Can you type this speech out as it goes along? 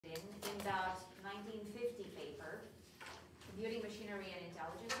that 1950 paper, Computing Machinery and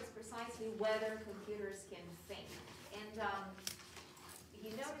Intelligence, is precisely whether computers can think. And he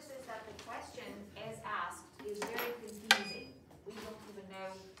notices that the question as asked is very confusing. We don't even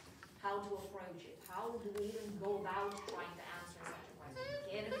know how to approach it. How do we even go about trying to answer such a question?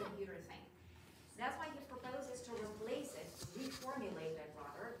 Can a computer think? That's why he proposes to replace it, reformulate it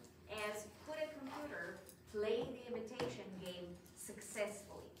rather, as could a computer play the imitation game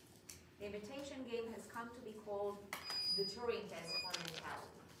successfully? The imitation game has come to be called the Turing test for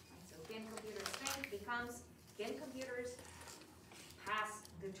mentality. Right? So can computers think becomes, can computers pass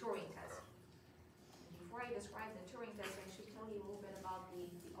the Turing test? Before I describe the Turing test, I should tell you a little bit about the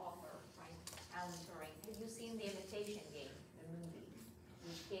author, right? Alan Turing. Have you seen The Imitation Game, the movie,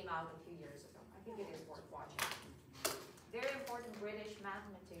 which came out a few years ago? I think it is worth watching. Very important British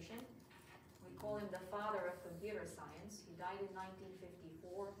mathematician. We call him the father of computer science. He died in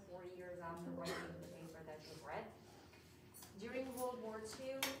 1954, 40 years after writing the paper that you've read. During World War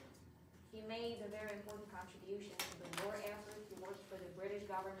II, he made a very important contribution to the war effort. He worked for the British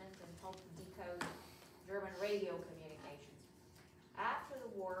government and helped decode German radio communications. After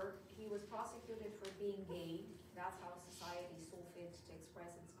the war, he was prosecuted for being gay. That's how society saw fit to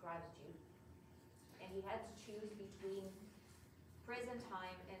express its gratitude. And he had to choose between prison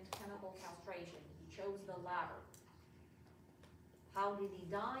time and chemical castration. He chose the latter. How did he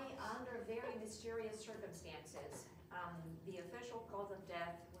die? Under very mysterious circumstances. The official cause of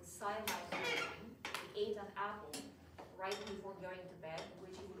death was cyanide poisoning. He ate an apple right before going to bed,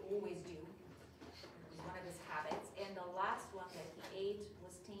 which he would always do. It was one of his habits. And the last one that he ate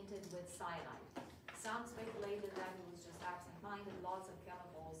was tainted with cyanide. Some speculated that he was just absent-minded, lots of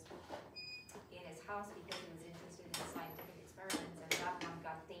chemicals in his house because he was interested in scientific experiments, and that one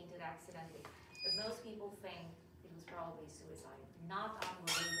got tainted accidentally. But most people think it was probably suicide, not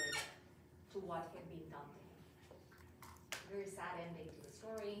unrelated to what had been done to him. Very sad ending to the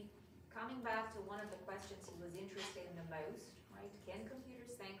story. Coming back to one of the questions he was interested in the most, right? Can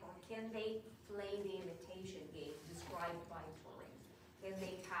computers think, or can they play the imitation game described by Turing? Can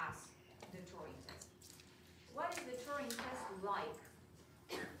they pass the Turing test? What is the Turing test like?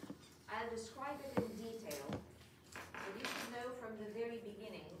 I'll describe it in detail, but you should know from the very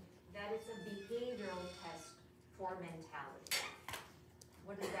beginning that it's a behavioral test for mentality.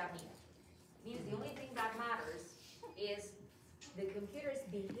 What does that mean? It means the only thing that matters is the computer's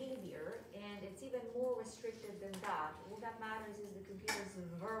behavior, and it's even more restricted than that. All that matters is the computer's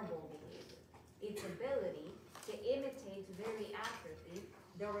verbal behavior, its ability to imitate very accurately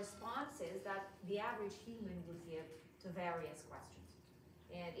the responses that the average human would give to various questions.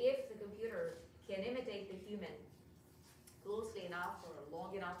 And if the computer can imitate the human closely enough for a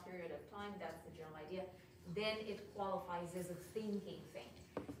long enough period of time, that's the general idea, then it qualifies as a thinking thing.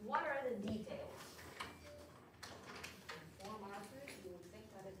 What are the details? Inform Arthur, you would think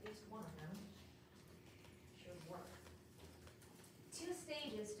that at least one of them should work. Two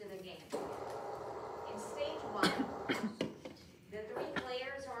stages to the game. In stage one, the three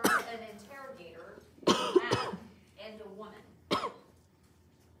players are an interrogator, a man, and a woman.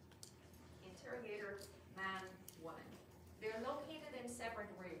 Interrogator, man, woman. They're located in separate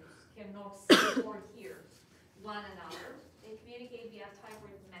rooms, cannot see or hear one another. They communicate via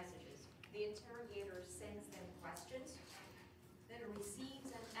typewritten messages. The interrogator sends them questions, then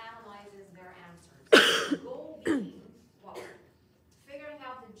receives and analyzes their answers. The goal being, well, figuring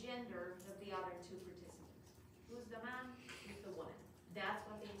out the gender of the other two participants. Who's the man? Who's the woman? That's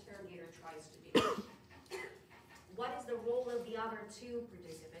what the interrogator tries to do. What is the role of the other two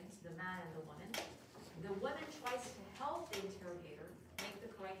participants, the man and the woman? The woman tries to help the interrogator make the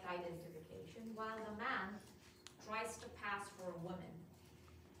correct identification, while the man tries to pass for a woman.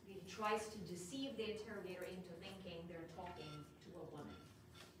 He tries to deceive the interrogator into thinking they're talking to a woman.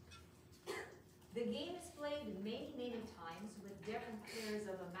 The game is played many, many times with different pairs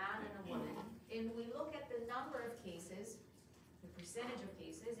of a man and a woman, and we look at the number of cases, the percentage of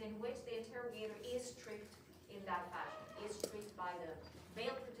cases, in which the interrogator is tricked in that fashion, is tricked by the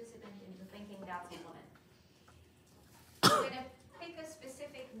male participant into thinking that's a woman. We're going to pick a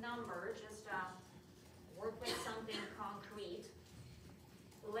specific number, just work with something concrete.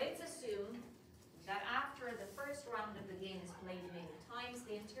 Let's assume that after the first round of the game is played many times,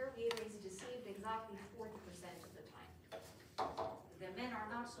 the interrogator is deceived exactly 40% of the time. The men are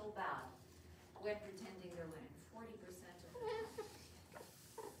not so bad when pretending they're women, 40% of the time.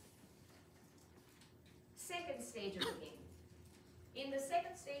 Second stage of the game. In the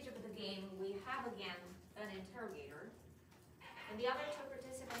second stage of the game, we have again an interrogator, and the other two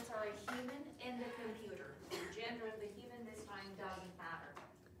participants are a human and a computer. The gender of the human this time doesn't matter.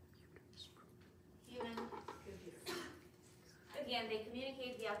 they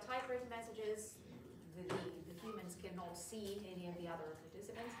communicate via typewritten messages. The humans cannot see any of the other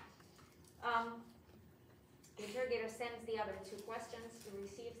participants. The interrogator sends the other two questions,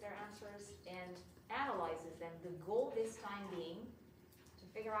 receives their answers, and analyzes them. The goal this time being to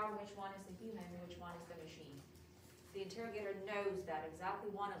figure out which one is the human and which one is the machine. The interrogator knows that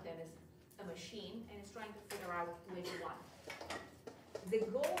exactly one of them is a machine and is trying to figure out which one. The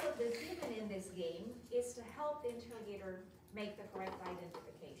goal of the human in this game is to help the interrogator make the correct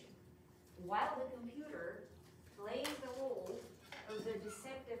identification, while the computer plays the role of the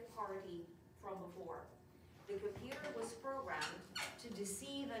deceptive party from before. The computer was programmed to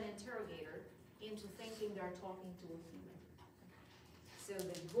deceive an interrogator into thinking they're talking to a human. So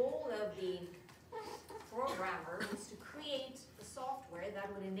the goal of the programmer was to create a software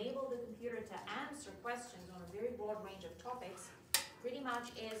that would enable the computer to answer questions on a very broad range of topics, pretty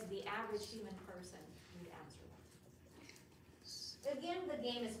much as the average human person would answer them. Again, the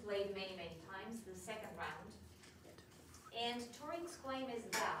game is played many, many times, the second round. And Turing's claim is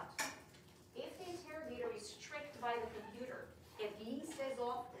that if the interrogator is tricked by the computer, at least as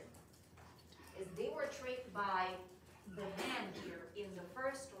often as they were tricked by the man here in the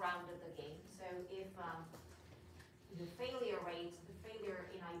first round of the game, so if the failure rate, the failure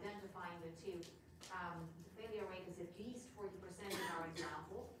in identifying the two, the failure rate is at least 40% in our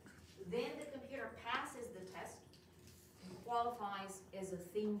example, then the computer passes the test and qualifies as a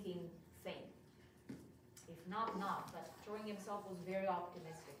thinking thing. If not, but Turing himself was very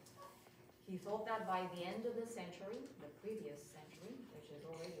optimistic. He thought that by the end of the century, the previous century, which is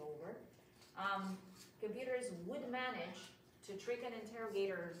already over, computers would manage to trick an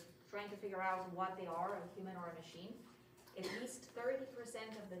interrogator trying to figure out what they are, a human or a machine, at least 30%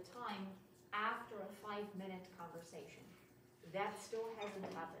 of the time after a 5-minute conversation. That still hasn't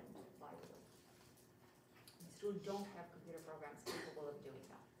happened, by the way. We still don't have computer programs capable of doing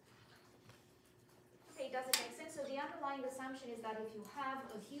that. Okay, does it make sense? So the underlying assumption is that if you have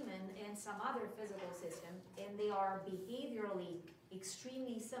a human and some other physical system, and they are behaviorally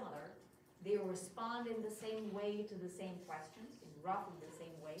extremely similar, they respond in the same way to the same questions, in roughly the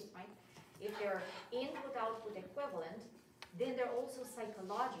same way, right? If they're input-output equivalent, then they're also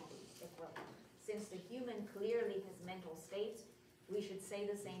psychologically equivalent. Since the human clearly has mental states, we should say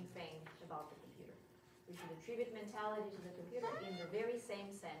the same thing about the computer. We should attribute mentality to the computer in the very same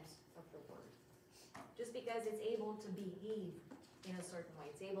sense of the word. Just because it's able to behave in a certain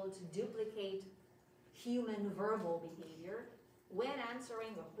way, it's able to duplicate human verbal behavior when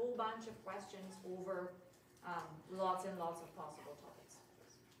answering a whole bunch of questions over lots and lots of possible topics.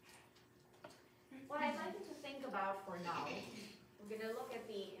 What I'd like you to think about for now, we're going to look at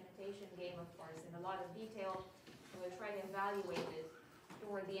the imitation game, of course, in a lot of detail, and we'll try to evaluate it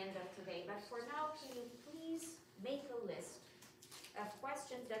toward the end of today. But for now, can you please make a list of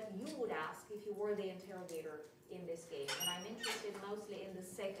questions that you would ask if you were the interrogator in this game? And I'm interested mostly in the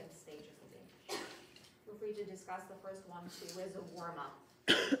second stage of the game. Feel free to discuss the first one too as a warm-up.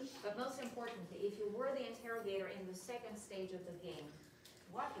 But most importantly, if you were the interrogator in the second stage of the game,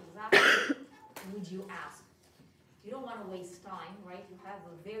 what exactly would you ask? You don't want to waste time, right? You have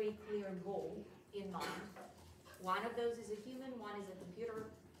a very clear goal in mind. One of those is a human, one is a computer.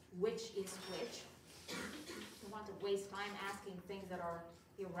 Which is which? You want to waste time asking things that are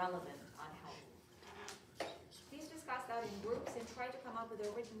irrelevant, unhelpful. Please discuss that in groups and try to come up with a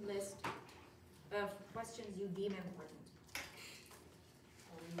written list of questions you deem important.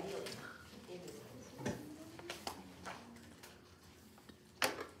 Or really important.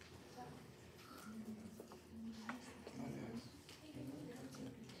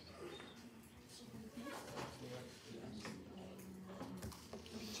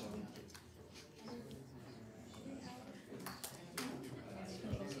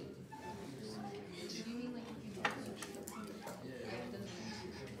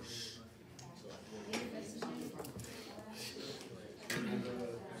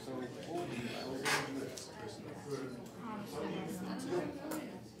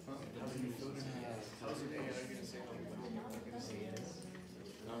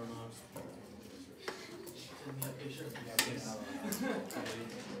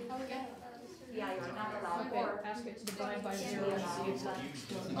 Yeah, you're not allowed. Okay, ask it to divide by 0 and see if that.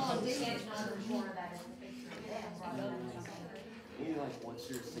 Oh, they can't know that is a picture of them rather than something. Maybe like what's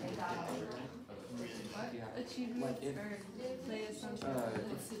your significant other? Yeah. Achievement Like if or play assumption.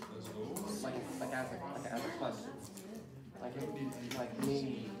 like as a question. Like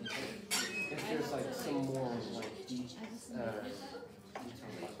maybe if there's like some more like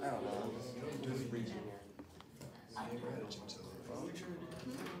I don't know, I'm just reaching here. I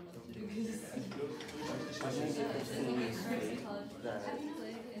think if there's any state that,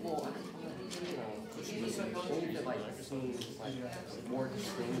 well, maybe that like seems like more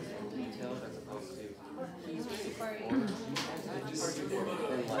distinct and detailed as opposed to he's great or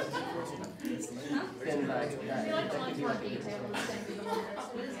then like that could be like a different.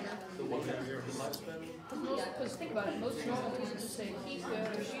 Because think about it, most normal people just say he's good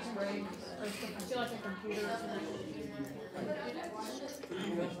or she's great, or I feel like a computer or something.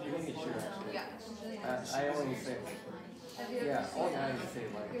 You make me sure. Yeah. I only say, yeah, all guys say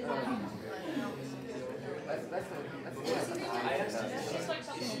like, that's It's just like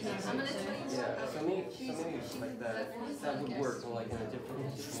something like that. yeah, so maybe like that would work, but like in a different way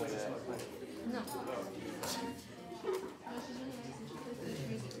to explain it. No.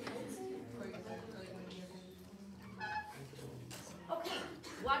 Okay,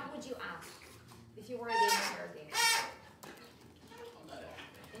 what would you ask if you were the interrogator?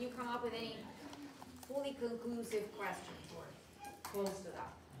 Can you come up with any fully conclusive questions or close to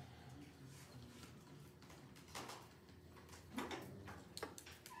that?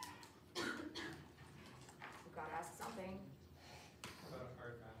 You gotta ask something. About a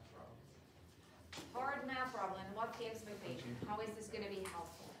hard math problem. Hard math problem, what's the expectation? How is this gonna be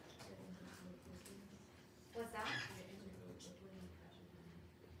helpful? What's that?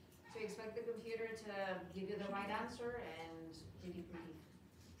 So you expect the computer to give you the right answer and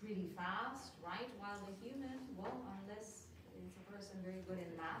pretty fast, right? While the human, well, unless it's a person very good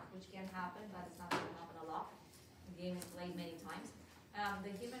in math, which can happen, but it's not gonna happen a lot. The game is played many times.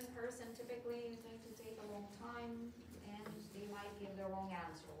 The human person typically is going to take a long time and they might give the wrong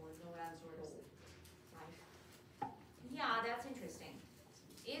answer or no answer at all, right? Yeah, that's interesting.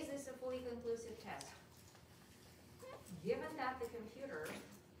 Is this a fully conclusive test? Given that the computer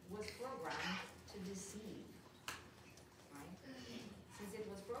was programmed to deceive, right? Since it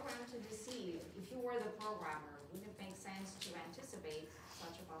was programmed to deceive, if you were the programmer, wouldn't it make sense to anticipate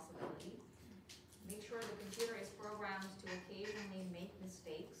such a possibility? Make sure the computer is programmed to occasionally make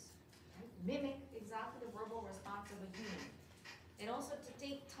mistakes, right? Mimic exactly the verbal response of a human. And also to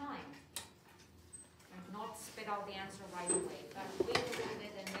take time, like not spit out the answer right away, but wait a little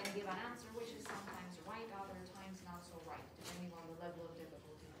bit and then give an answer, which is sometimes right, other times not so right, depending on the level of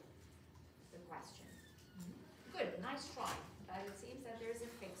difficulty of the question. Good, nice try, but it seems that there's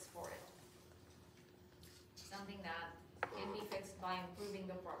a fix for it. Something that can be fixed by improving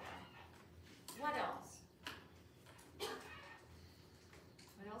the program. What else?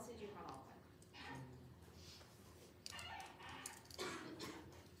 What else did you come up with?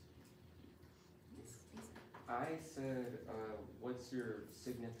 Yes, Lisa. I said, what's your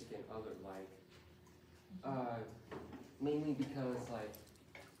significant other like? Mainly because like,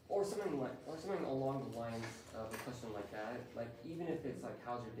 or something along the lines of a question like that. Like even if it's like,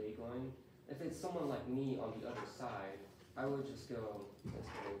 how's your day going? If it's someone like me on the other side, I would just go, that's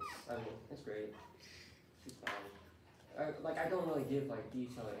great. I mean, that's great. She's fine. I don't really give like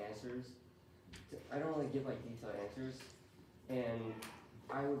detailed answers. And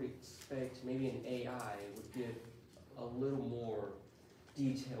I would expect maybe an AI would give a little more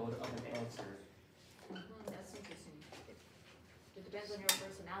detailed of an answer. That's interesting. It depends on your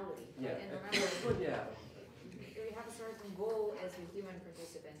personality. Yeah. And remember, Yeah. you have a certain goal as a human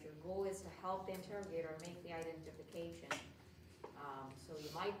participant. Your goal is to help the interrogator make the identification. So you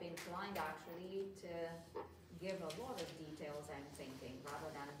might be inclined actually to give a lot of details, I'm thinking,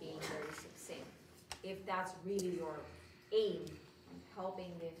 rather than being very succinct. If that's really your aim,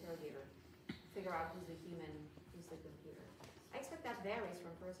 helping the interrogator figure out who's the human, who's the computer. I expect that varies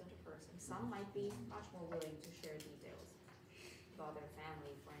from person to person. Some might be much more willing to share details about their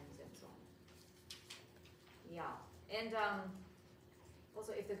family, friends, and so on. Yeah, and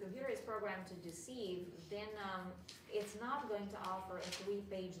also if the computer is programmed to deceive, then it's not going to offer a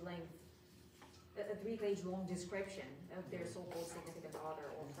three-page long description of their so-called significant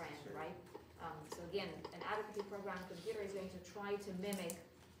other or friend, right? So again, an adequately programmed computer is going to try to mimic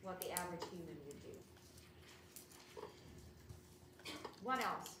what the average human would do. What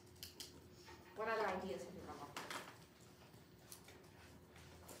else? What other ideas have you come up with?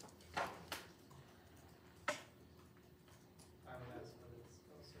 I would ask what it's,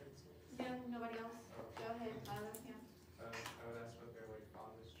 oh, sorry, Yeah, nobody else? Go ahead, Tyler, yeah. I would ask what their like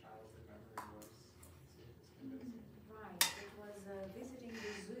fondest childhood memory was. See if it's convincing. Right, it was visiting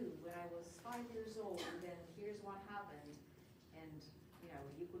the zoo when I was 5 years old, and here's what happened. And, you know,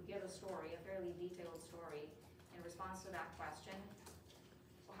 you could get a story, a fairly detailed story, in response to that question.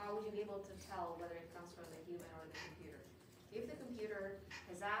 How would you be able to tell whether it comes from the human or the computer? If the computer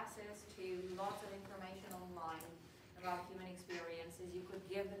has access to lots of information online about human experiences, you could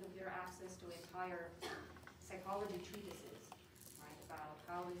give the computer access to entire psychology treatises, right? about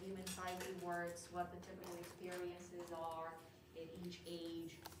how the human psyche works, what the typical experiences are at each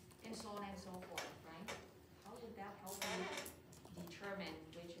age, and so on and so forth, right? How would that help you determine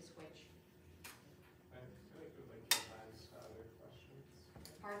which is which? I feel like it would like give rise to other questions.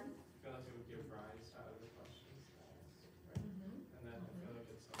 Pardon? I feel like it would give rise to other questions to ask, right? And then I feel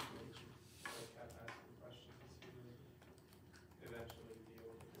like at some point you like kept asking questions, you would eventually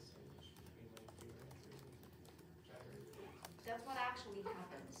deal with the same issue between like you and the generator. That's what actually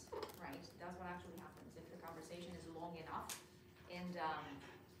happens, right? That's what actually happens. If the conversation is long enough and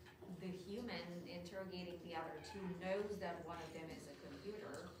the human interrogating the other two knows that one of them is a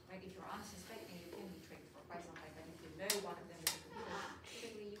computer, right? If you're unsuspecting, you can be tricked for quite some time, but if you know one of them is a computer,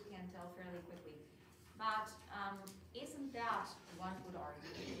 typically you can tell fairly quickly. But isn't that, one would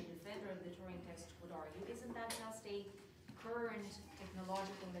argue, the defender of the Turing test would argue, isn't that just a current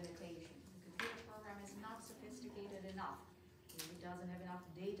technological limitation? The computer program is not sophisticated enough. It doesn't have enough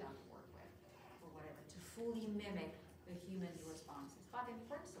data to work with, or whatever, to fully mimic the human's responses. But in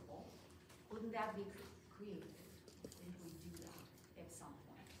principle, wouldn't that be creative? Wouldn't we do that at some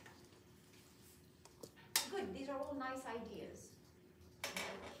point? Good, these are all nice ideas.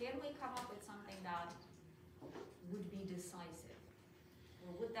 Can we come up with something that would be decisive?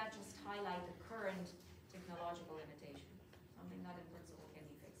 Or would that just highlight the current technological limitation? Something that in principle can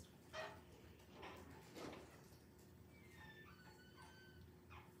be fixed.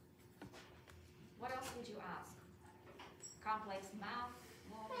 What else would you ask? Complex math,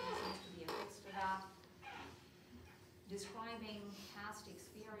 well, there seems to be a fix to that. Describing past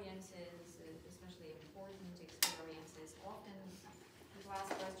experiences, especially important experiences. Often people ask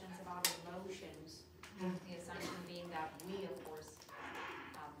questions about emotions. The assumption being that we, of course,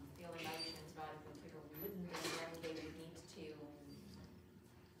 feel emotions about a computer. We wouldn't, and then they would need to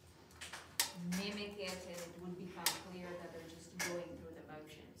mimic it, and it would become clear that they're just going through the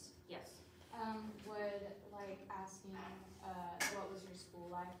motions. Yes? Would like asking, what was your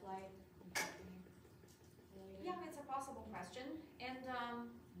school life like? Yeah, it's a possible question. And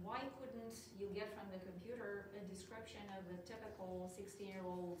why couldn't you get from the computer a description of a typical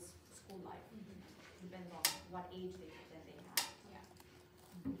 16-year-old's school life? Depends on what age they have. Yeah.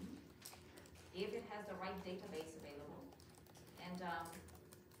 If it has the right database available and a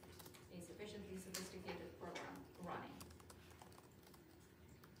sufficiently sophisticated program running.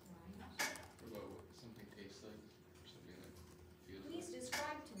 Right. What about what something tastes like, or something that feels Please like?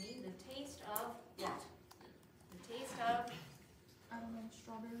 describe to me the taste of what? The taste of I don't know,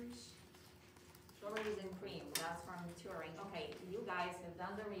 strawberries. strawberries and cream. That's from Turing. Okay, you guys have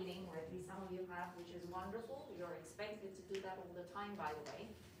done the reading, or at least some of you have, which is wonderful. You're expected to do that all the time, by the way.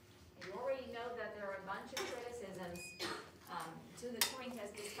 And you already know that there are a bunch of criticisms to the Turing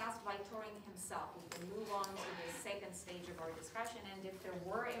test discussed by Turing himself. We can move on to the second stage of our discussion, and if there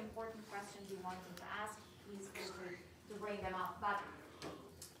were important questions you wanted to ask, please feel free to bring them up. But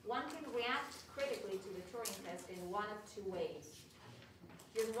one can react critically to the Turing test in one of two ways.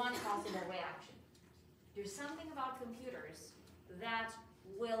 Here's one possible reaction. There's something about computers that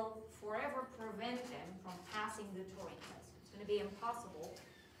will forever prevent them from passing the Turing test. It's going to be impossible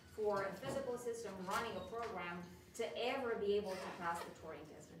for a physical system running a program to ever be able to pass the Turing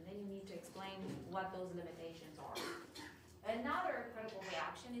test. And then you need to explain what those limitations are. Another critical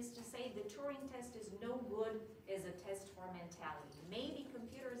reaction is to say the Turing test is no good as a test for mentality. Maybe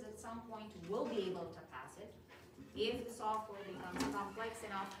computers at some point will be able to pass it if the software becomes complex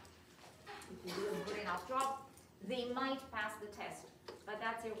enough, if you do a good enough job, they might pass the test. But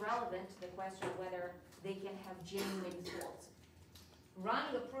that's irrelevant to the question of whether they can have genuine thoughts.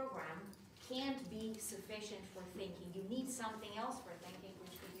 Running a program can't be sufficient for thinking. You need something else for thinking,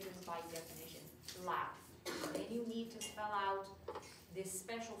 which computers by definition lack. Then you need to spell out this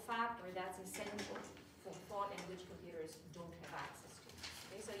special factor that's essential for thought and which computers don't have access to.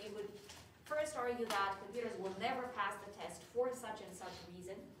 Okay, so you would first argue that computers will never pass the test for such and such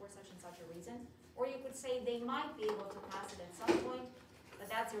reason, or you could say they might be able to pass it at some point, but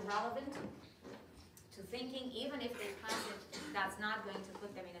that's irrelevant to thinking. Even if they pass it, that's not going to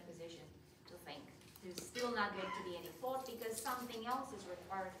put them in a position to think. There's still not going to be any thought because something else is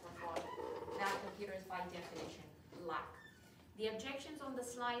required for thought that computers by definition lack. The objections on the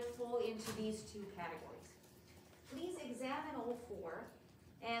slide fall into these two categories. Please examine all four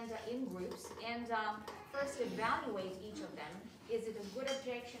and in groups and first evaluate each of them. Is it a good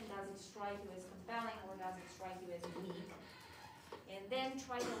objection? Does it strike you as compelling, or does it strike you as weak? And then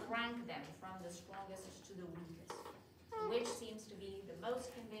try to rank them from the strongest to the weakest. Which seems to be the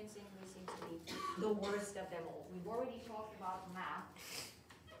most convincing, which seems to be the worst of them all. We've already talked about math,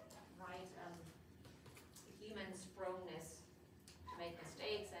 right? The human's proneness to make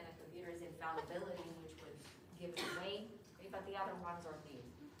other ones are new.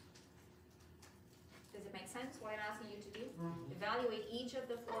 Does it make sense what I'm asking you to do? Evaluate each of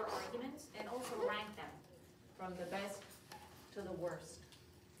the 4 arguments and also rank them from the best to the worst.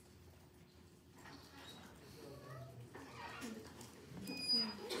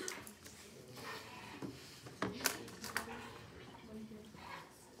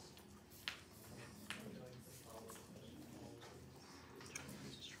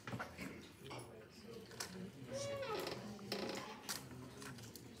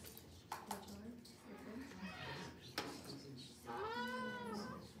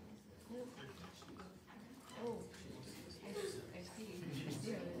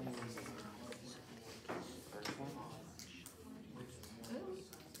 First one?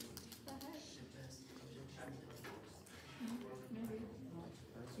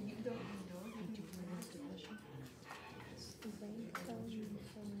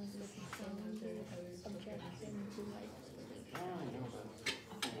 Oh, I know, but.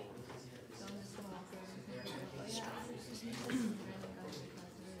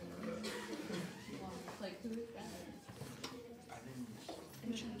 Like, who is that?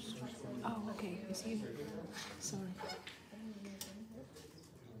 Oh, okay, is he? Sorry.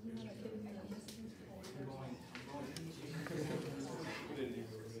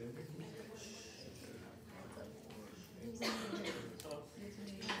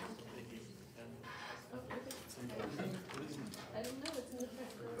 I don't know, it's in the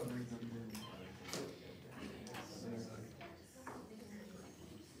text.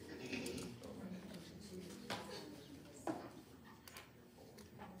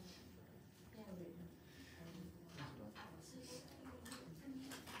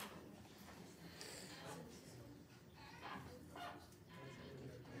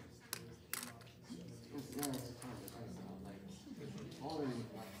 It's kind of depends on like already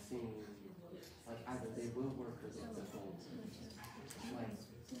like seeing like either they will work or they won't. Like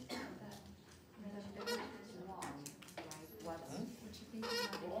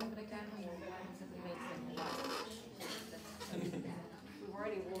We've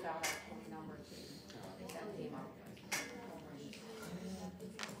already ruled out our number 2. I think that came up.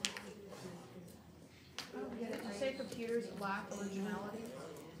 You say computers lack originality.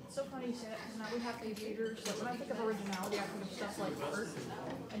 It's so funny you say that, because now we have computers, so when I think of originality, I think of stuff like art,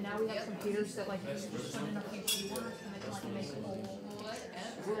 and now we have computers that like just put in a few keywords and they can like make a whole.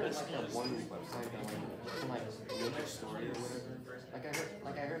 isn't there like that one website that like can like make a story or whatever?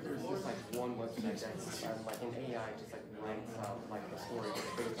 Like I heard there's just like one website that's like an AI just like writes out like the story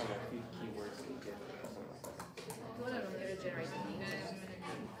just based on a few keywords that you get or something like that. One of them going to generate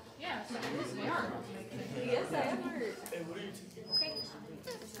Yeah, so it is art. Yes, I have heard. Okay,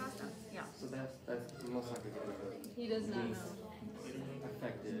 discuss that. Yeah. So that's most likely gonna be He does not least know.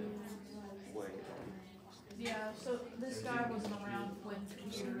 effective way. Yeah, so this guy wasn't around when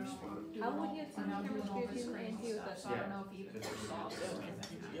computers were doing all, are now doing all this crazy stuff, so I don't know if he even saw it.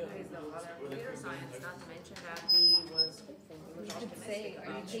 There is no other computer science, not to mention that he was hopeful, he was optimistic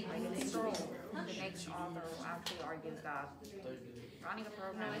about writing Searle. The next author actually argues that running a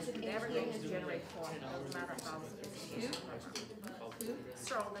program is never going to generate quality, no matter how sophisticated the program.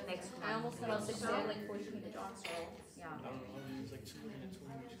 Searle, the next one. I almost had a Searle, like 40 minutes. John Searle, yeah.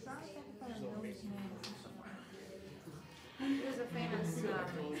 There's a famous,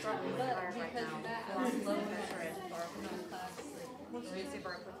 probably retired right now, philosophy professor at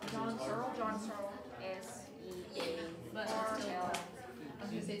Berkeley. John Searle, S-E-A-R-L. But still, I was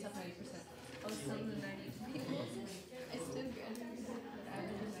gonna say it's up 90%. I was still in the 90s. I still graduated, but I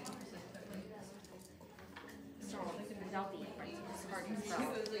was in 90%. Searle, without the E, right, it's hard to spell.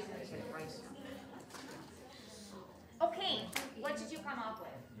 Right. Okay, what did you come up with?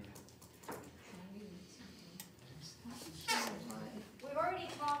 We've already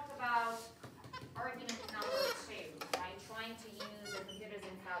talked about argument number 2, right? Trying to use the computer's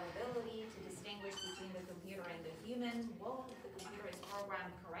infallibility to distinguish between the computer and the human. Well, if the computer is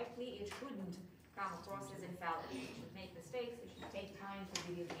programmed correctly, it shouldn't come across as infallible. It should make mistakes, it should take time to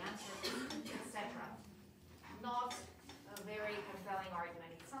give you the answer, etc. Not a very compelling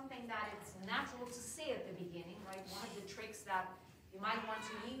argument. It's something that it's natural to say at the beginning, right? One of the tricks that you might want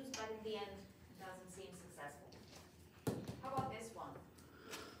to use, but in the end, doesn't seem successful. How about this one?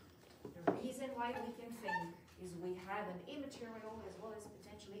 The reason why we can think is we have an immaterial as well as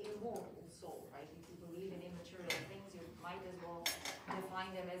potentially immortal soul, right? If you believe in immaterial things, you might as well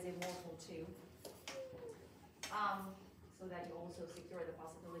define them as immortal too. So that you also secure the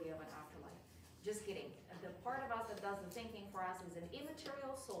possibility of an afterlife. Just kidding. The part of us that does the thinking for us is an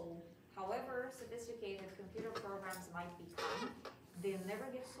immaterial soul. However sophisticated computer programs might become, they'll never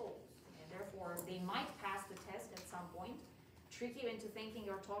get souls. And therefore, they might pass the test at some point. trick you into thinking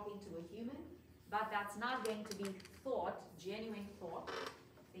you're talking to a human, but that's not going to be thought, genuine thought,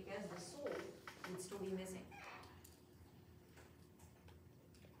 because the soul would still be missing.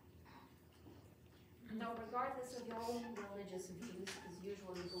 Now, regardless of your own religious views, because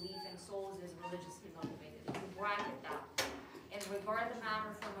usually belief in souls is religiously motivated, if you bracket that and regard the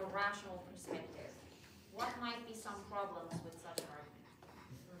matter from a rational perspective, what might be some problems with such an argument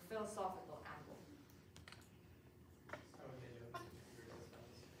from a philosophical angle? How would they do it with computer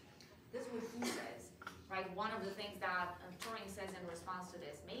systems? This is what he says, right? One of the things that Turing says in response to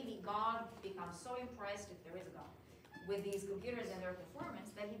this, maybe God becomes so impressed, if there is a God, with these computers and their performance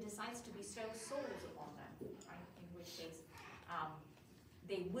that he decides to bestow souls upon them, right? In which case,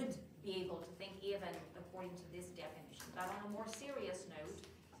 they would be able to think even according to this definition. But on a more serious note,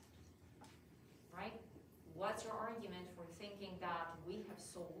 right? What's your argument for thinking that we have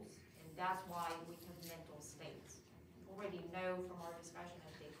souls and that's why we have mental states? You already know from our discussion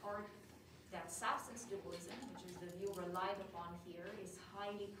of Descartes that substance dualism, which is the view relied upon here, is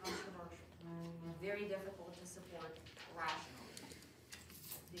highly controversial, very difficult to support rationally.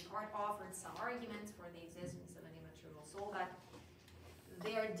 Descartes offered some arguments for the existence of an immaterial soul, but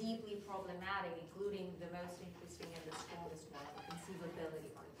they are deeply problematic, including the most interesting and the strongest one, the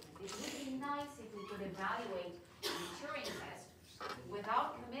conceivability argument. It would be nice if we could evaluate the Turing test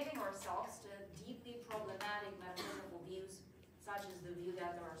without committing ourselves to deeply problematic metaphysical views, such as the view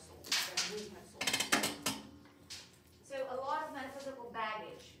that there are souls, that we have souls. So a lot of metaphysical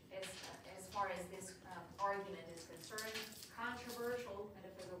baggage as far as this argument is concerned, controversial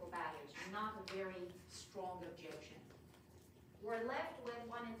metaphysical baggage, not a very strong objection. We're left with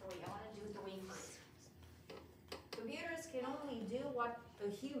 1 and 3. I want to do 3 first. Computers can only do what a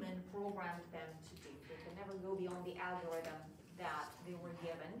human programmed them to do. They can never go beyond the algorithm that they were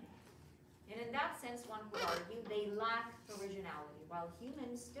given. And in that sense, one would argue they lack originality, while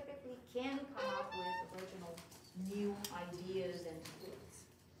humans typically can come up with original new ideas and tools.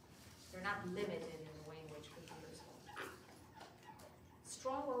 They're not limited in the way in which computers are.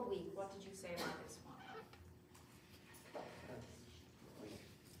 Strong or weak? What did you say about this one?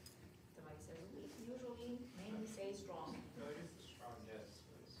 Somebody says weak. Usually, mainly say strong. No, I guess the strongest,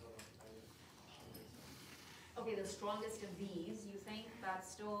 but it's still not kind of. Okay, the strongest of these, you think, but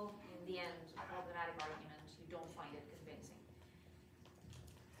still, in the end, a problematic argument. You don't find it convincing.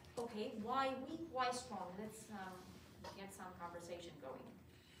 Okay, why weak? Why strong? Let's get some conversation going.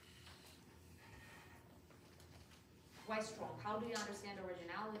 Why strong? How do you understand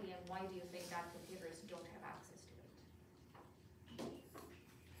originality, and why do you think that computers don't have access to it?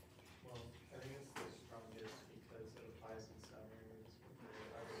 Well, I think it's the strongest because it applies in some areas, but there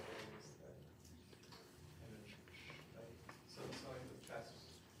are other areas that kind of, like, so like the chess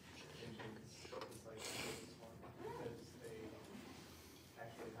engines is like the biggest one because they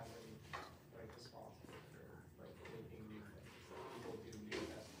actually have a like responsible for like making new things. Like people do new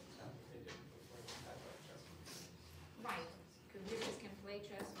investments now that they didn't before they had like chess. Right, computers can play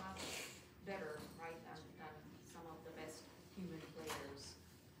chess much better, right, than some of the best human players.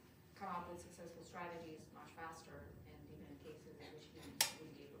 Come up with successful strategies much faster, and even in cases in which humans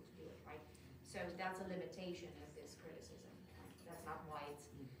wouldn't be able to do it, right? So that's a limitation of this criticism. Right? That's not why it's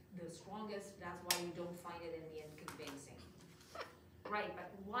the strongest, that's why you don't find it in the end convincing. Right, but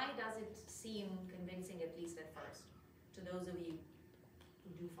why does it seem convincing, at least at first, to those of you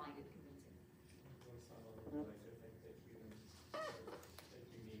who do find it convincing? Well, some of them like to think that humans are like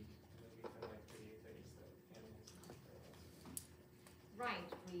unique and that we can like create things that animals can't create. Right,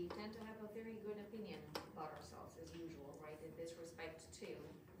 we tend to have a very good opinion about ourselves as usual, right, in this respect too.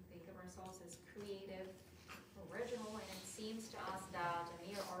 We think of ourselves as creative, original, and it seems to us that a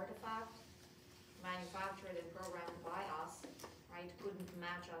mere artifact manufactured and programmed by us, right, couldn't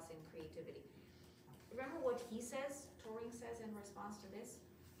match us in creativity. Remember what he says, Turing says in response to this?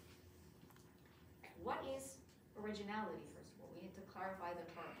 What is originality, first of all? We need to clarify the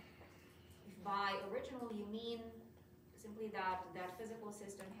term. If by original you mean simply that that physical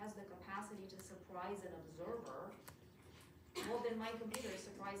system has the capacity to surprise an observer, well then my computers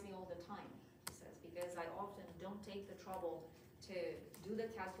surprise me all the time, he says, because I often don't take the trouble to do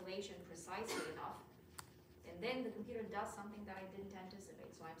the calculation precisely enough, and then the computer does something that I didn't anticipate,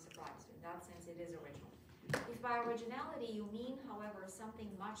 so I'm surprised. In that sense, it is original. If by originality you mean, however, something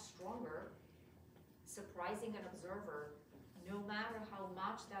much stronger, surprising an observer, no matter how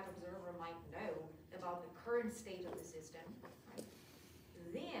much that observer might know about the current state of the system, right,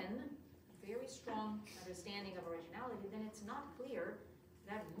 then, very strong understanding of originality, then it's not clear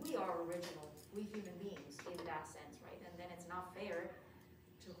that we are original, we human beings, in that sense, right? And then it's not fair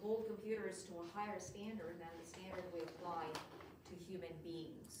to hold computers to a higher standard than the standard we apply human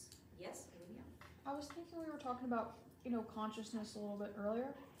beings. Yes, Olivia? I was thinking we were talking about, consciousness a little bit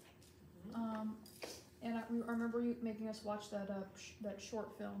earlier. And I remember you making us watch that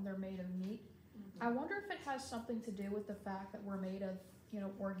short film, They're Made of Meat. I wonder if it has something to do with the fact that we're made of,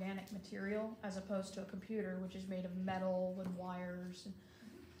 organic material as opposed to a computer, which is made of metal and wires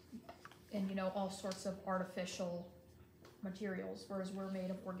and all sorts of artificial materials, whereas we're made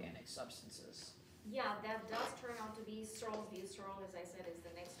of organic substances. Yeah, that does turn out to be Searle's view. Searle, as I said, is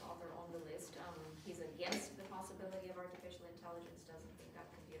the next author on the list. He's against the possibility of artificial intelligence, doesn't think that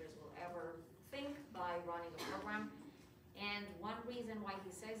computers will ever think by running a program. And one reason why he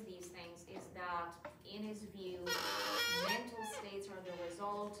says these things is that, in his view, mental states are the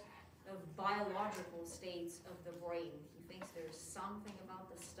result of biological states of the brain. He thinks there's something about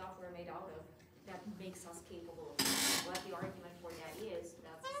the stuff we're made out of that makes us capable of thinking. What the argument for that is,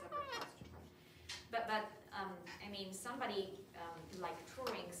 that's a separate question. But I mean, somebody like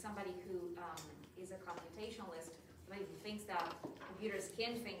Turing, somebody who is a computationalist, somebody who thinks that computers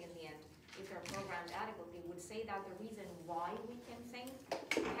can think in the end, if they're programmed adequately, would say that the reason why we can think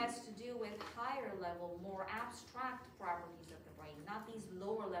has to do with higher level, more abstract properties of the brain, not these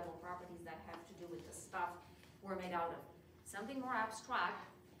lower level properties that have to do with the stuff we're made out of. Something more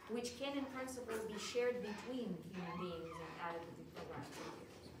abstract, which can in principle be shared between human beings and adequately programmed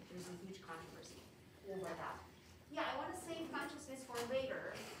computers. There's a huge controversy over that. Yeah, I want to save consciousness for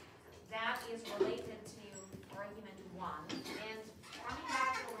later. That is related to argument 1. And coming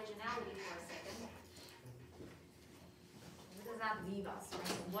back to originality for a second, where does that leave us?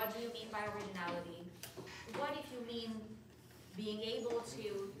 Right? What do you mean by originality? What if you mean being able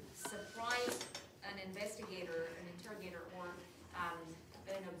to surprise an investigator, an interrogator, or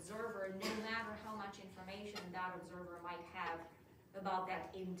an observer, no matter how much information that observer might have about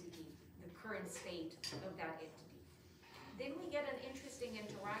that entity, the current state of that entity? Then we get an interesting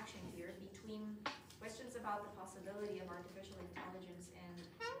interaction here between questions about the possibility of artificial intelligence and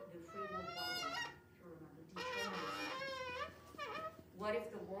the free will problem, if you remember, determinism. What if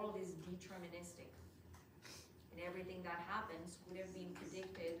the world is deterministic? And everything that happens would have been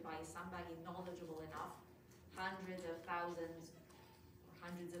predicted by somebody knowledgeable enough, hundreds of thousands, or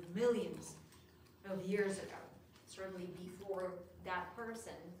hundreds of millions of years ago. Certainly before that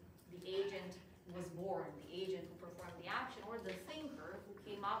person, the agent, was born, the agent who performed the action, or the thinker who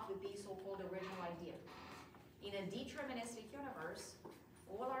came up with the so-called original idea. In a deterministic universe,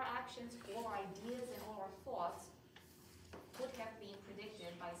 all our actions, all our ideas, and all our thoughts could have been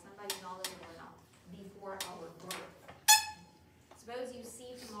predicted by somebody knowledgeable enough before our birth. Suppose you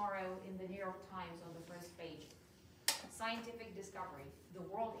see tomorrow in the New York Times on the first page, scientific discovery. The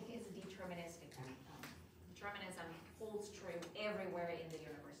world is deterministic. Determinism holds true everywhere in the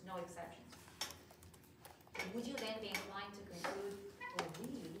universe, no exceptions. Would you then be inclined to conclude, well,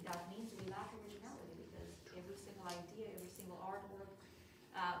 really, that means we lack originality, because every single idea, every single artwork,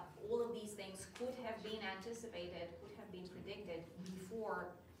 all of these things could have been anticipated, could have been predicted before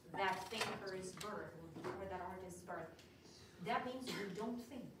that thinker's birth, or before that artist's birth. That means we don't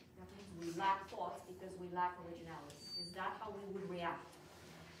think. That means we lack thoughts because we lack originality. Is that how we would react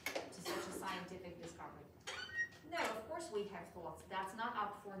to such a scientific discovery? No, of course we have thoughts. That's not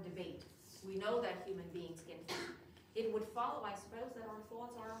up for debate. We know that human beings can think. It would follow, I suppose, that our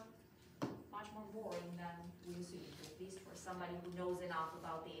thoughts are much more boring than we assume, at least for somebody who knows enough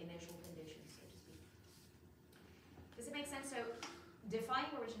about the initial conditions, so to speak. Does it make sense? So,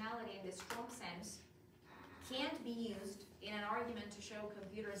 defining originality in this strong sense can't be used in an argument to show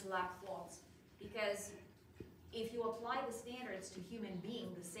computers lack thoughts, because if you apply the standards to human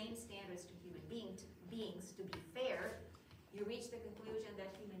beings, the same standards to human beings, to be fair, you reach the conclusion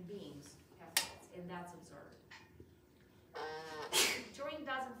that human beings have thoughts, and that's absurd. Turing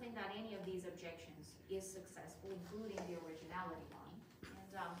doesn't think that any of these objections is successful, including the originality one, and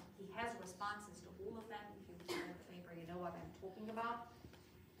he has responses to all of them. If you've read the paper, you know what I'm talking about,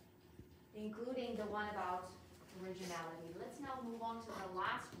 including the one about originality. Let's now move on to the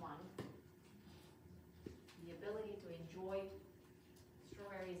last one, the ability to enjoy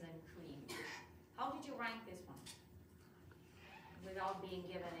strawberries and cream. How did you rank this one? Without being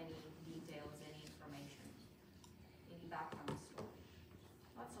given any details, any information, any background story.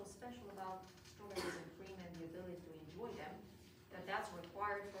 What's so special about strawberries and cream and the ability to enjoy them that that's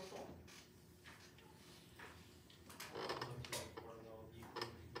required for thought?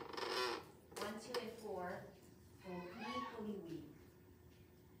 1, 2, and 4 go equally weak.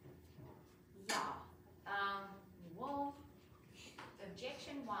 Yeah. Well,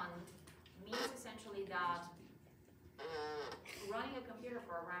 objection 1 means essentially that running a computer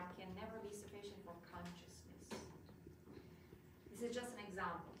program can never be sufficient for consciousness. This this is just an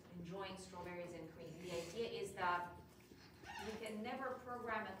example, enjoying strawberries and cream. The idea is that you can never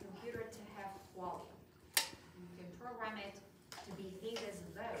program a computer to have qualia. You can program it to behave as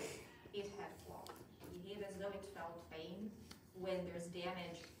though it had qualia, behave as though it felt pain when there's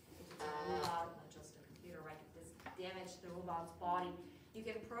damage to the robot, not just the computer, right? If there's damage to the robot's body, you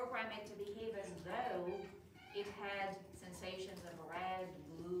can program it to behave as though it had sensations of red,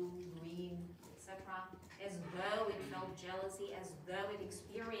 blue, green, etc., as though it felt jealousy, as though it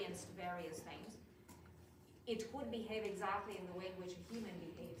experienced various things. It could behave exactly in the way in which a human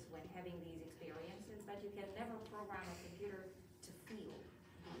behaves when having these experiences, but you can never program a computer to feel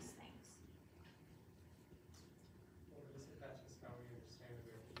these things. Well, isn't that just how we understand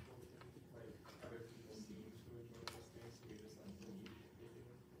other people, like other people seem to enjoy those things, so we just like believe that they do,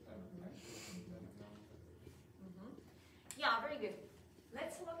 without actually them knowing that they do? Yeah, very good.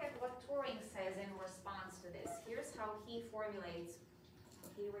 Let's look at what Turing says in response to this. Here's how he formulates,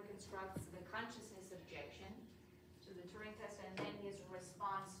 he reconstructs the consciousness objection to the Turing test and then his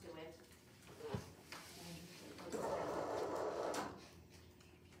response to it.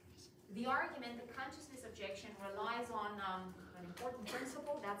 The argument, the consciousness objection, relies on an important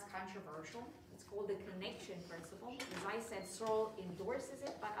principle that's controversial. It's called the connection principle. As I said, Searle endorses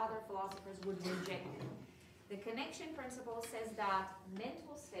it, but other philosophers would reject it. The connection principle says that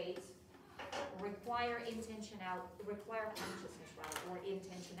mental states require consciousness, or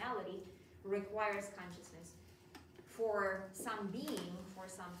intentionality requires consciousness. For some being,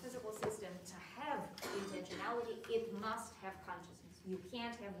 for some physical system to have intentionality, it must have consciousness. You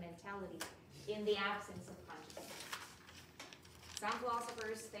can't have mentality in the absence of consciousness. Some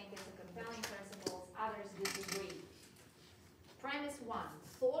philosophers think it's a compelling principle, others disagree. Premise one,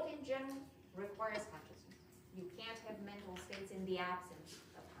 thought in general requires consciousness. You can't have mental states in the absence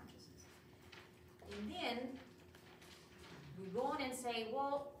of consciousness. And then we go on and say,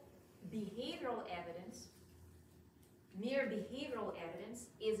 well, behavioral evidence, mere behavioral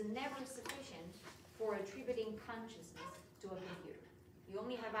evidence, is never sufficient for attributing consciousness to a computer. You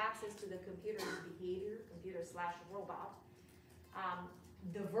only have access to the computer's behavior, computer/robot.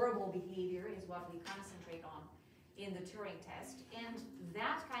 The verbal behavior is what we concentrate on in the Turing test, and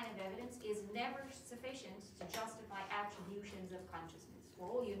that kind of evidence is never sufficient to justify attributions of consciousness. For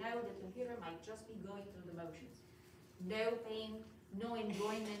all you know, the computer might just be going through the motions. No pain, no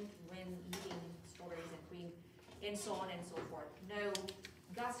enjoyment when eating strawberries and cream, and so on and so forth. No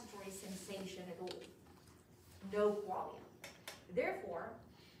gustatory sensation at all. No qualia. Therefore,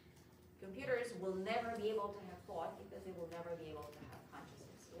 computers will never be able to have thought because they will never be able to have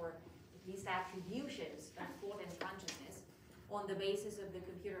consciousness, or at least attributions of thought and consciousness on the basis of the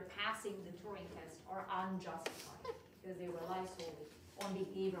computer passing the Turing test are unjustified because they rely solely on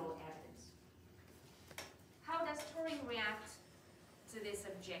behavioral evidence. How does Turing react to this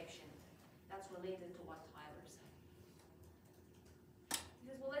objection? That's related to what Tyler said. He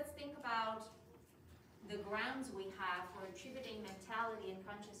says, well, let's think about the grounds we have for attributing mentality and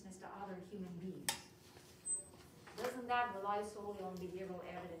consciousness to other human beings. Doesn't that rely solely on behavioral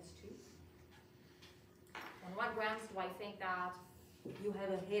evidence too? On what grounds do I think that you have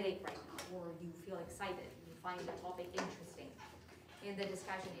a headache right now, or you feel excited, you find the topic interesting, in the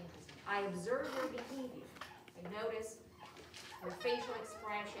discussion interesting? I observe your behavior. I notice your facial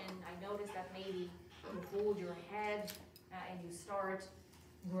expression. I notice that maybe you hold your head and you start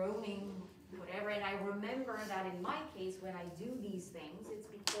groaning, whatever, and I remember that in my case, when I do these things, it's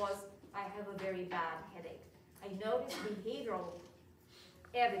because I have a very bad headache. I notice behavioral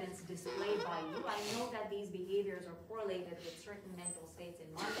evidence displayed by you. I know that these behaviors are correlated with certain mental states in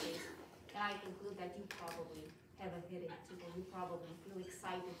my case, and I conclude that you probably have a headache too, or you probably feel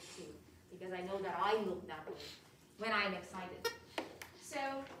excited too, because I know that I look that way when I'm excited.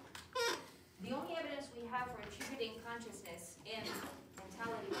 So, the only evidence we have for attributing consciousness and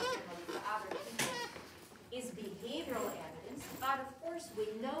mentality to other people is behavioral evidence, but of course we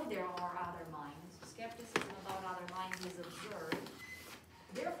know there are other minds. Skepticism about other minds is absurd.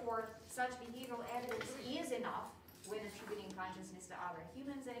 Therefore, such behavioral evidence is enough when attributing consciousness to other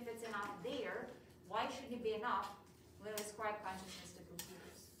humans, and if it's enough there, why shouldn't it be enough when we ascribe consciousness to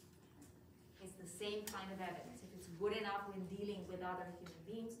computers? It's the same kind of evidence. If it's good enough when dealing with other human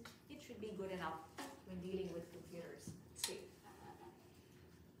beings, it should be good enough when dealing with computers too.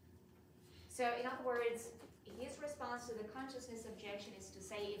 So, in other words, his response to the consciousness objection is to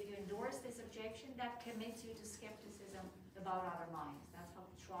say, if you endorse this objection, that commits you to skepticism about other minds. That's how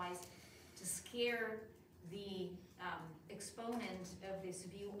he tries to scare the exponent of this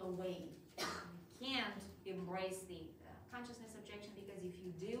view away. You can't embrace the consciousness objection, because if you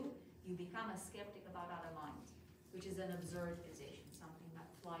do, you become a skeptic about other minds. which is an absurd position, something that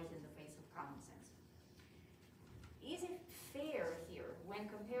flies in the face of common sense. Is it fair here, when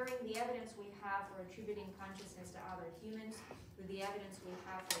comparing the evidence we have for attributing consciousness to other humans with the evidence we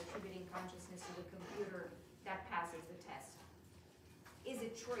have for attributing consciousness to the computer that passes the test? Is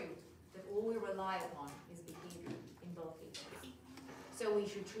it true that all we rely upon is behavior in both cases? So we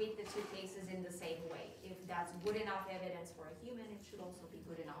should treat the two cases in the same way. If that's good enough evidence for a human, it should also be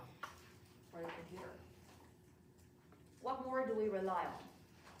good enough for the computer. What more do we rely on?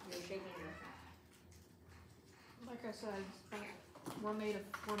 You're shaking your head. Like I said, we're made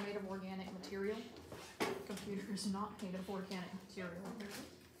of organic material. Computer is not made of organic material.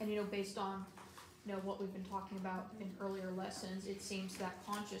 And based on what we've been talking about in earlier lessons, it seems that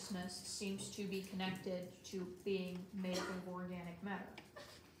consciousness seems to be connected to being made up of organic matter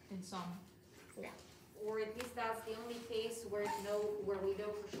in some form. Or at least that's the only case where we know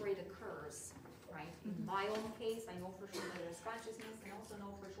for sure it occurs, right? In my own case, I know for sure that there's consciousness, and also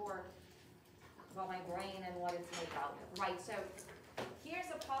know for sure about my brain and what it's made out of. Right, so here's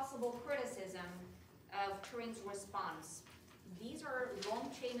a possible criticism of Turing's response. These are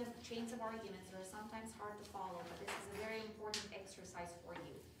long chains of arguments that are sometimes hard to follow, but this is a very important exercise for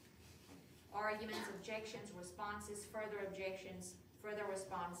you. Arguments, objections, responses, further objections, further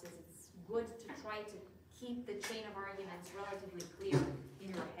responses. It's good to try to keep the chain of arguments relatively clear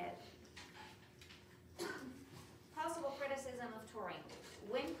in your head. Possible criticism of Turing.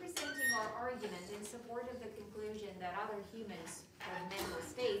 When presenting our argument in support of the conclusion that other humans have mental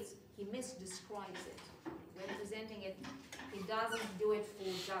states, he misdescribes it. When presenting it, he doesn't do it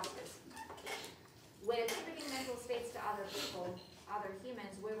full justice. When attributing mental states to other people, other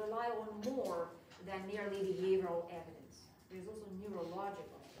humans, we rely on more than merely behavioral evidence. There's also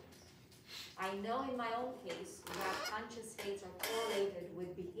neurological evidence. I know in my own case that conscious states are correlated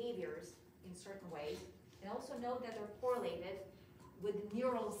with behaviors in certain ways, and also know that they're correlated with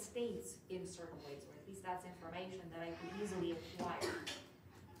neural states in certain ways, or at least that's information that I could easily acquire.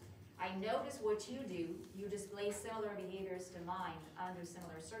 I notice what you do. You display similar behaviors to mine under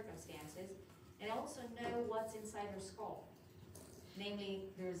similar circumstances, and also know what's inside your skull. Namely,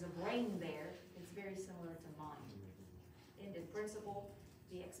 there's a brain there that's very similar to mine. And in principle,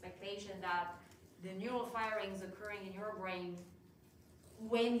 the expectation that the neural firings occurring in your brain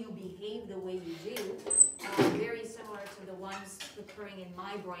when you behave the way you do are very similar to the ones occurring in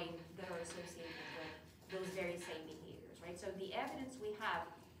my brain that are associated with those very same behaviors, right? So the evidence we have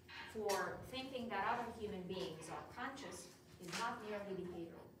for thinking that other human beings are conscious is not merely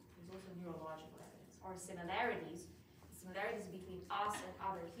behavioral. There's also neurological evidence. Our similarities between us and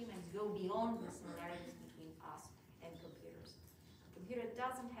other humans go beyond the similarities between us and computers. A computer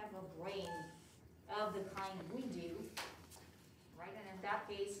doesn't have a brain of the kind we do, right? And in that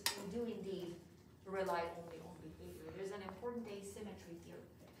case, we do indeed rely only on behavior. There's an important asymmetry here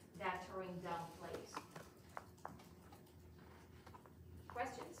that Turing downplays.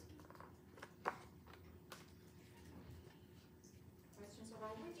 Questions? Questions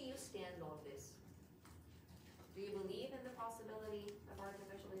about where do you stand on this? Do you believe in the possibility of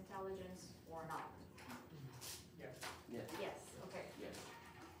artificial intelligence or not? Yes. Yes. Yes, okay. Yes.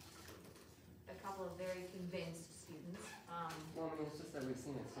 A couple of very convinced students. Well, I mean, it's just that we've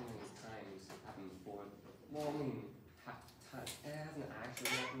seen it so many times happen before. Well, I mean, it hasn't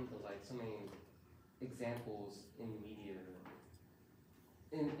actually happened, but like so many examples in media.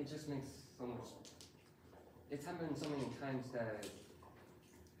 And it just makes so much. It's happened so many times that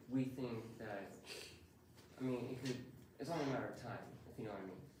we think that. I mean, it's only a matter of time, if you know what I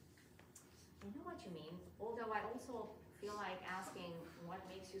mean. I know what you mean, although I also feel like asking what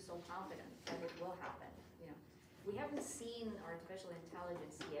makes you so confident that it will happen, We haven't seen artificial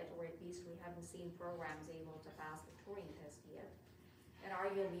intelligence yet, or at least we haven't seen programs able to pass the Turing test yet. And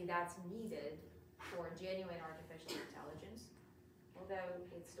arguably that's needed for genuine artificial intelligence, although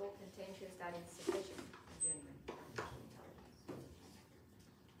it's still contentious that it's sufficient for genuine artificial intelligence.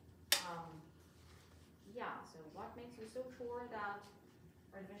 So what makes you so sure that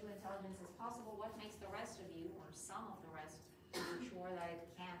artificial intelligence is possible? What makes the rest of you, or some of the rest, be sure that it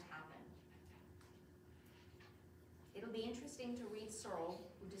can't happen? It'll be interesting to read Searle,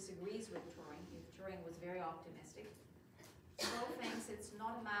 who disagrees with Turing. Turing was very optimistic. Searle thinks it's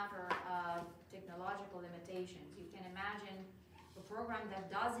not a matter of technological limitations. You can imagine a program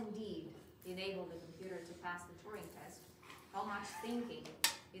that does indeed enable the computer to pass the Turing test. How much thinking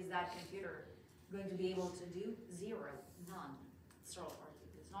is that computer going to be able to do? Zero, none. Searle argued.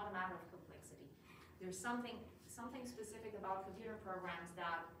 It's not a matter of complexity. There's something specific about computer programs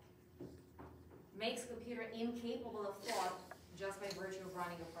that makes computer incapable of thought just by virtue of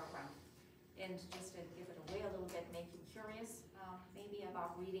running a program. And just to give it away a little bit, make you curious, maybe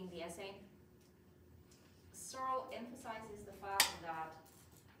about reading the essay. Searle emphasizes the fact that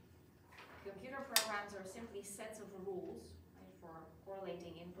computer programs are simply sets of rules, right, for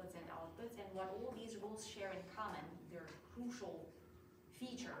correlating inputs and outputs, and what all these rules share in common, their crucial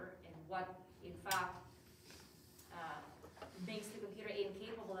feature, and what in fact makes the computer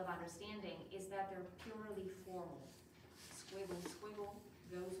incapable of understanding, is that they're purely formal. Squiggle, squiggle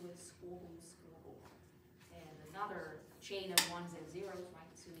goes with squiggle, squiggle. And another chain of ones and zeros, right,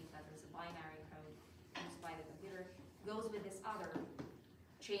 assuming that there's a binary code used by the computer, goes with this other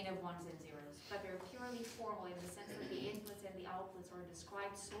chain of ones and zeros. But they're purely formal in the sense that the inputs and the outputs are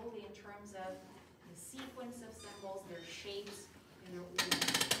described solely in terms of the sequence of symbols, their shapes, and their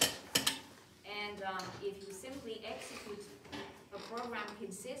order. And if you simply execute a program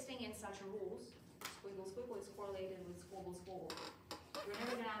consisting in such rules, squiggle, squiggle is correlated with squiggle, squiggle, you're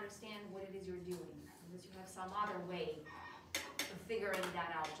never going to understand what it is you're doing unless you have some other way of figuring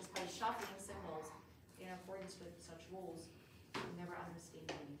that out. Just by shuffling symbols in accordance with such rules, you'll never understand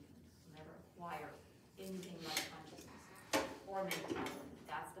anything. You'll never acquire anything like consciousness or mentality.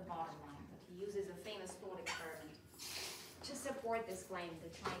 That's the bottom line. But he uses a famous thought experiment to support this claim,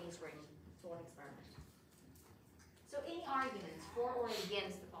 the Chinese ring thought experiment. So any arguments for or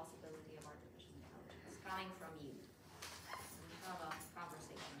against the possibility of artificial intelligence coming from you? We have a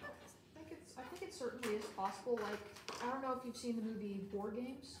conversation about this. I think it certainly is possible. Like, I don't know if you've seen the movie War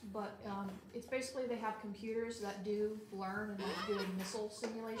Games, but it's basically they have computers that do learn and like do missile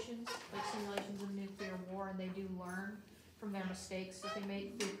simulations, like simulations of nuclear war, and they do learn from their mistakes that they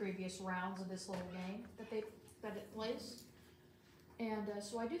made through previous rounds of this little game that it plays. And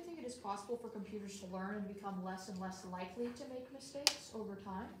so I do think it is possible for computers to learn and become less and less likely to make mistakes over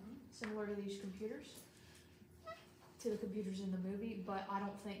time, similar to these computers, to the computers in the movie, but I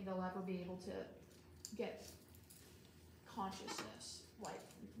don't think they'll ever be able to get consciousness like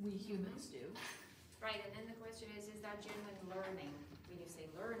we humans do. Right, and then the question is that genuine learning? When you say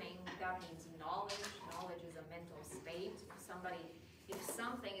learning, that means knowledge. Knowledge is a mental state. If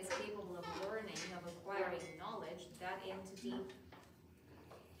something is capable of learning, of acquiring knowledge, that entity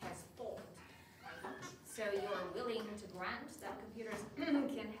has thought. So you're willing to grant that computers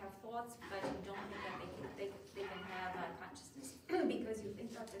can have thoughts, but you don't think that they can have consciousness because you think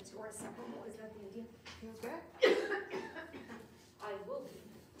that the two are separable. Is that the idea? Okay. I will be.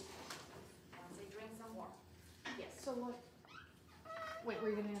 Once I drink some more. Yes. So what? Wait, were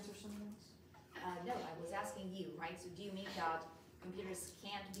you gonna answer something else? No, I was asking you, right? So do you mean that computers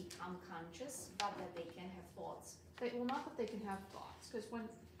can't become conscious, but that they can have thoughts? Well, not that they can have thoughts, because when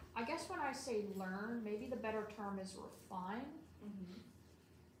I say learn, maybe the better term is refine.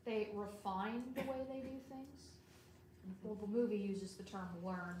 They refine the way they do things. Well, the movie uses the term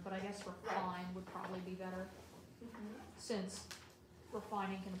learn, but I guess refine would probably be better, since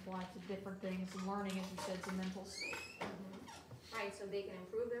refining can apply to different things, and learning, as you said, is a mental state. Right, so they can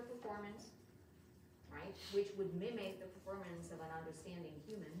improve their performance, right, which would mimic the performance of an understanding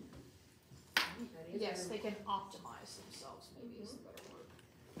human. That is Yes, they can optimize themselves, maybe is the better word.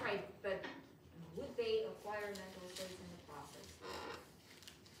 Right, but would they acquire mental states in the process?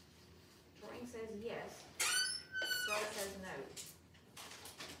 Turing says yes, Searle says no.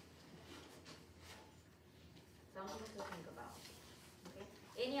 Something to think about. Okay.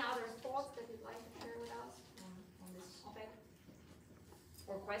 Any other thoughts that you'd like to share with us on this topic?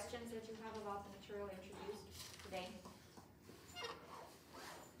 Or questions that you have about the material introduced today?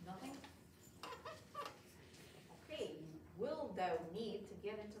 Nothing? Okay, you will though need to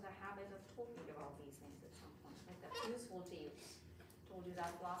get into the habit of talking about these things at some point. Make that useful to you. Told you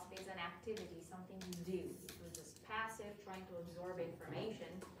that philosophy is an activity, something you do. If you're just passive, trying to absorb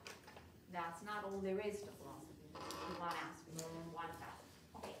information, that's not all there is to philosophy. You want to ask, you want to